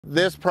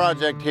This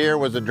project here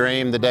was a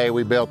dream the day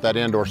we built that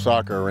indoor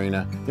soccer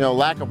arena. You know,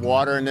 lack of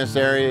water in this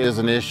area is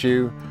an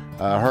issue.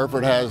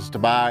 Hereford has to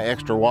buy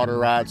extra water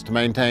rights to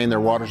maintain their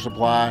water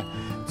supply.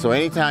 So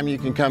anytime you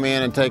can come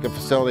in and take a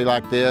facility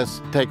like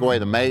this, take away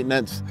the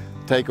maintenance,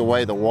 take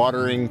away the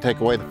watering,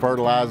 take away the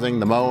fertilizing,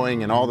 the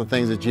mowing, and all the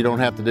things that you don't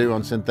have to do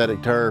on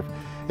synthetic turf,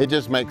 it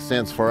just makes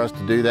sense for us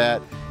to do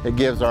that. It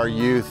gives our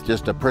youth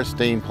just a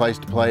pristine place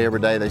to play every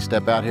day they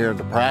step out here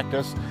to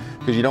practice,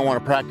 because you don't want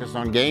to practice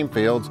on game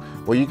fields.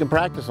 Well, you can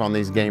practice on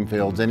these game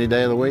fields any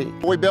day of the week.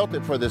 We built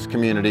it for this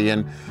community,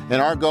 and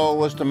our goal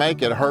was to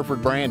make it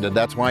Hereford branded.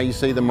 That's why you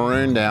see the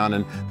maroon down,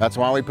 and that's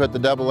why we put the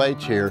double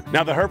H here.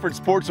 Now, the Hereford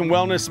Sports and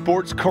Wellness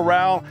Sports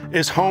Corral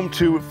is home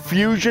to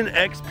Fusion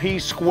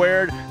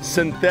XP2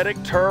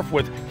 synthetic turf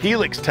with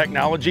Helix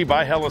technology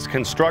by Hellis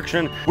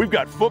Construction. We've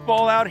got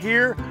football out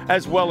here,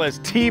 as well as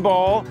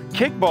t-ball,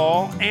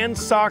 kickball, and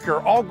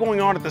soccer, all going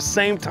on at the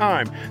same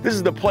time. This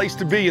is the place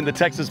to be in the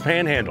Texas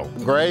Panhandle.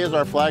 Gray is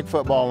our flag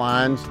football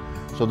lines.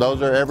 So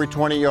those are every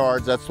 20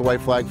 yards, that's the way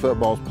flag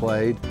football is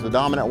played. The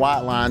dominant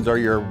white lines are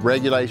your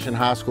regulation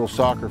high school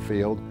soccer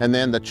field. And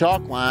then the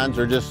chalk lines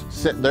are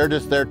they're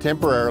just there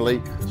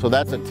temporarily. So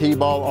that's a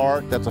t-ball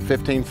arc, that's a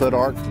 15-foot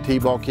arc to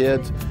t-ball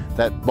kids.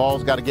 That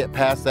ball's got to get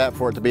past that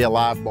for it to be a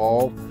live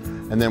ball.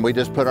 And then we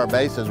just put our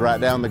bases right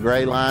down the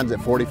gray lines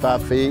at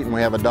 45 feet, and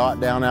we have a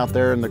dot down out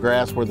there in the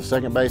grass where the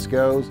second base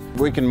goes.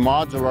 We can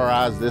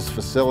modularize this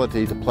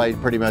facility to play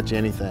pretty much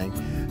anything.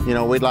 You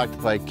know, we'd like to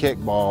play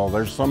kickball.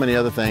 There's so many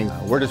other things.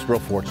 We're just real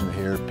fortunate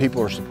here. People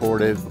are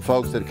supportive.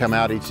 Folks that come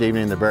out each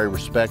evening, they're very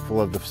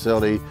respectful of the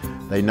facility.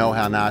 They know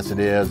how nice it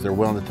is. They're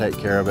willing to take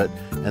care of it.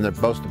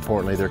 And most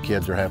importantly, their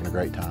kids are having a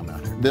great time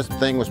out here. This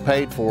thing was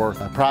paid for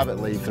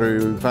privately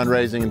through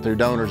fundraising and through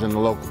donors in the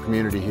local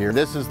community here.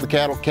 This is the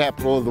cattle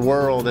capital of the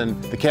world,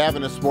 and the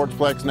Cavaness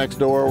Sportsplex next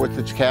door with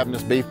the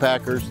Cavaness Beef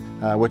Packers,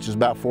 which is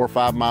about 4 or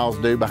 5 miles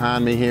due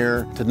behind me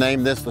here. To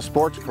name this the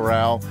Sports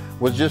Corral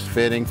was just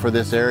fitting for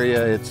this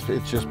area.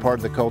 It's just part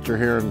of the culture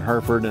here in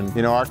Hereford. And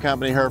you know, our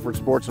company, Hereford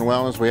Sports and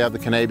Wellness, we have the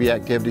Canabie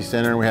Activity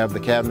Center, and we have the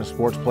Cavaness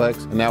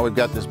Sportsplex, and now we've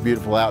got this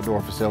beautiful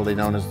outdoor facility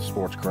known as the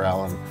Sports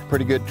Corral, and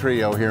pretty good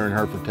trio here in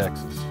Hereford,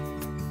 Texas.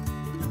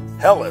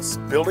 Hellis,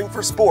 building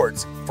for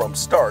sports from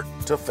start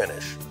to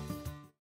finish.